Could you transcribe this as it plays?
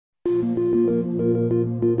The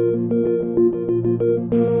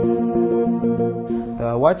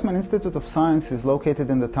Weizmann Institute of Science is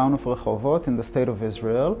located in the town of Rehovot in the state of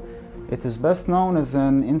Israel. It is best known as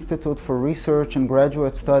an institute for research and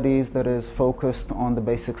graduate studies that is focused on the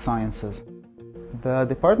basic sciences. The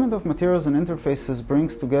Department of Materials and Interfaces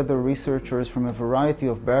brings together researchers from a variety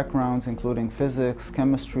of backgrounds, including physics,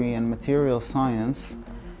 chemistry, and material science,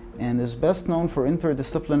 and is best known for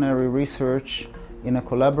interdisciplinary research in a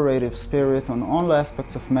collaborative spirit on all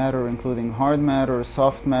aspects of matter, including hard matter,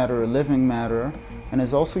 soft matter, living matter, and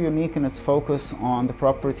is also unique in its focus on the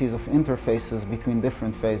properties of interfaces between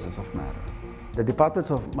different phases of matter. The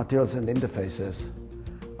Department of Materials and Interfaces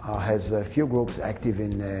has a few groups active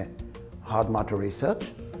in hard matter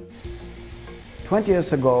research. 20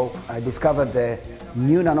 years ago, I discovered the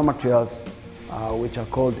new nanomaterials, which are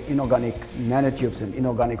called inorganic nanotubes and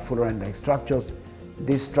inorganic fullerene-like structures.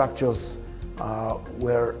 These structures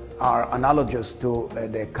are analogous to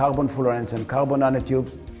the carbon fullerenes and carbon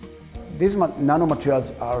nanotubes. These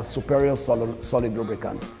nanomaterials are superior solid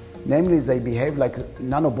lubricants. Namely, they behave like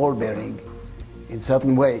nano ball bearing in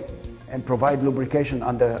certain way and provide lubrication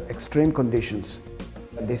under extreme conditions.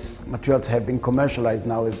 These materials have been commercialized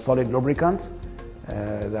now as solid lubricants.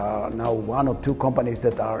 There are now 1 or 2 companies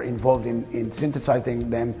that are involved in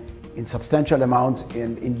synthesizing them in substantial amounts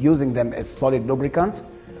and in using them as solid lubricants.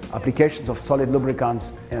 Applications of solid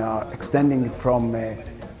lubricants are extending from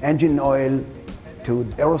engine oil to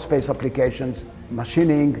aerospace applications,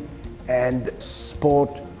 machining, and sport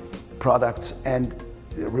products, and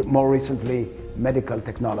more recently, medical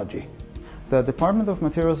technology. The Department of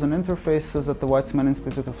Materials and Interfaces at the Weizmann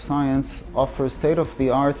Institute of Science offers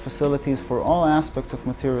state-of-the-art facilities for all aspects of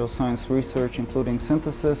material science research, including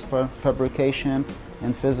synthesis, fabrication,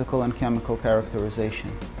 and physical and chemical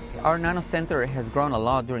characterization. Our Nano Center has grown a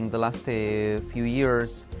lot during the last few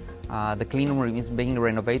years. The clean room is being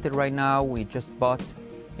renovated right now. We just bought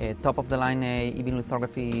top-of-the-line e-beam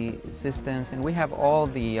lithography systems, and we have all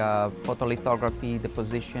the photolithography,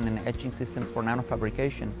 deposition, and etching systems for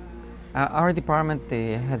nanofabrication. Our department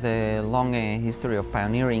has a long history of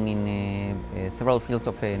pioneering in several fields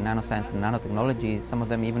of nanoscience and nanotechnology, some of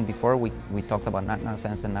them even before we talked about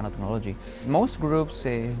nanoscience and nanotechnology. Most groups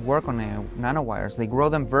work on nanowires. They grow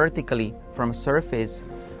them vertically from a surface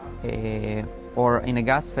or in a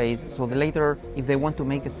gas phase, so that later, if they want to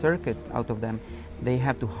make a circuit out of them, they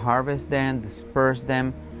have to harvest them, disperse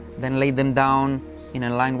them, then lay them down in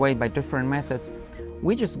a line way by different methods.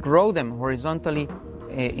 We just grow them horizontally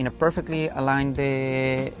in a perfectly aligned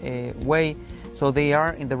way, so they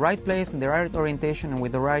are in the right place, in the right orientation, and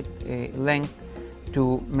with the right length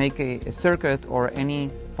to make a circuit or any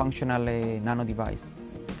functional nano device.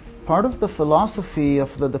 Part of the philosophy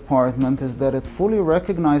of the department is that it fully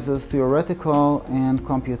recognizes theoretical and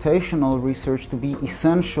computational research to be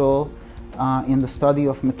essential in the study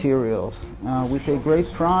of materials. We take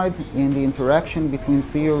great pride in the interaction between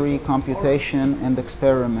theory, computation, and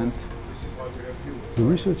experiment. The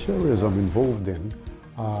research areas I'm involved in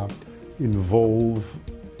involve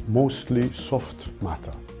mostly soft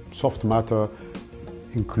matter. Soft matter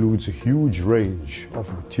includes a huge range of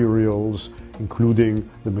materials, including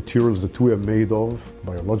the materials that we are made of,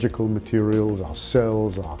 biological materials, our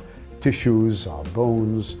cells, our tissues, our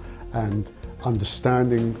bones, and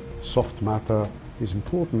understanding soft matter is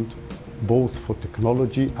important both for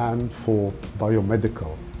technology and for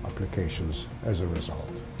biomedical applications as a result.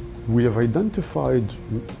 We have identified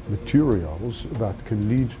materials that can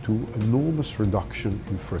lead to enormous reduction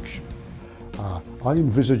in friction. I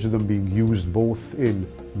envisage them being used both in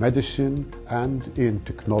medicine and in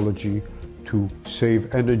technology to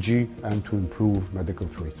save energy and to improve medical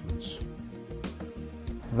treatments.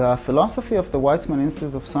 The philosophy of the Weizmann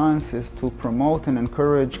Institute of Science is to promote and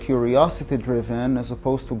encourage curiosity-driven as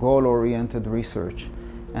opposed to goal-oriented research.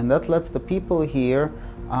 And that lets the people here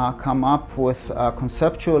come up with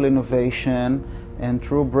conceptual innovation and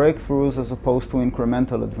true breakthroughs as opposed to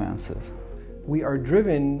incremental advances. We are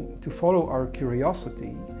driven to follow our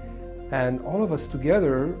curiosity, and all of us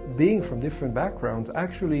together, being from different backgrounds,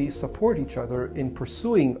 actually support each other in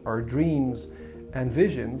pursuing our dreams and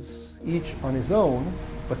visions, each on his own,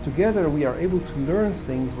 but together we are able to learn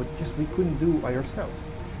things that just we couldn't do by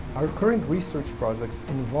ourselves. Our current research projects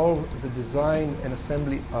involve the design and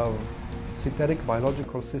assembly of synthetic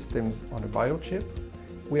biological systems on a biochip.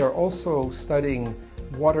 We are also studying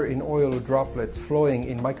water in oil droplets flowing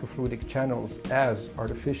in microfluidic channels as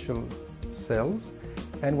artificial cells.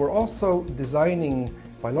 And we're also designing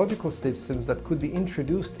biological systems that could be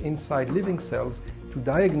introduced inside living cells to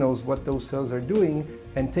diagnose what those cells are doing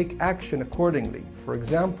and take action accordingly. For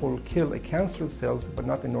example, kill a cancerous cells but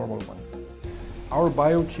not a normal one. Our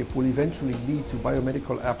biochip will eventually lead to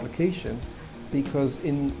biomedical applications because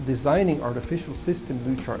in designing artificial systems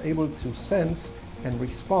which are able to sense and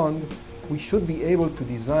respond, we should be able to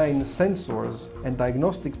design sensors and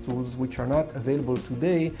diagnostic tools which are not available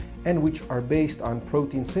today and which are based on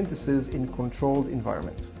protein synthesis in controlled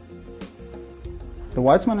environment. The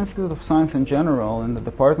Weizmann Institute of Science in general and the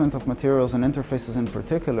Department of Materials and Interfaces in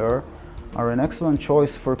particular are an excellent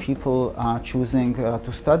choice for people choosing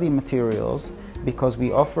to study materials, because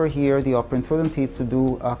we offer here the opportunity to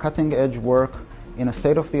do cutting-edge work in a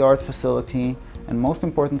state-of-the-art facility, and most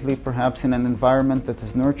importantly perhaps in an environment that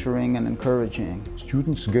is nurturing and encouraging.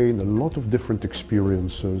 Students gain a lot of different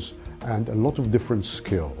experiences and a lot of different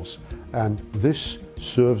skills, and this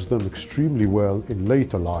serves them extremely well in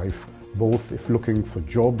later life, both if looking for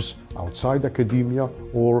jobs outside academia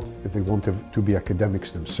or if they want to be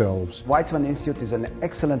academics themselves. Weizmann Institute is an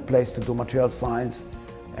excellent place to do material science,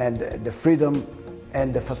 and the freedom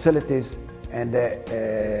and the facilities and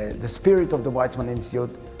the spirit of the Weizmann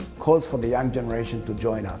Institute calls for the young generation to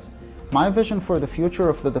join us. My vision for the future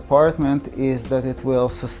of the department is that it will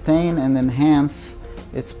sustain and enhance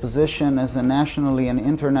its position as a nationally and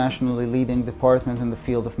internationally leading department in the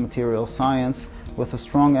field of material science, with a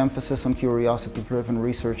strong emphasis on curiosity-driven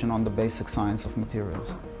research and on the basic science of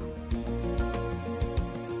materials.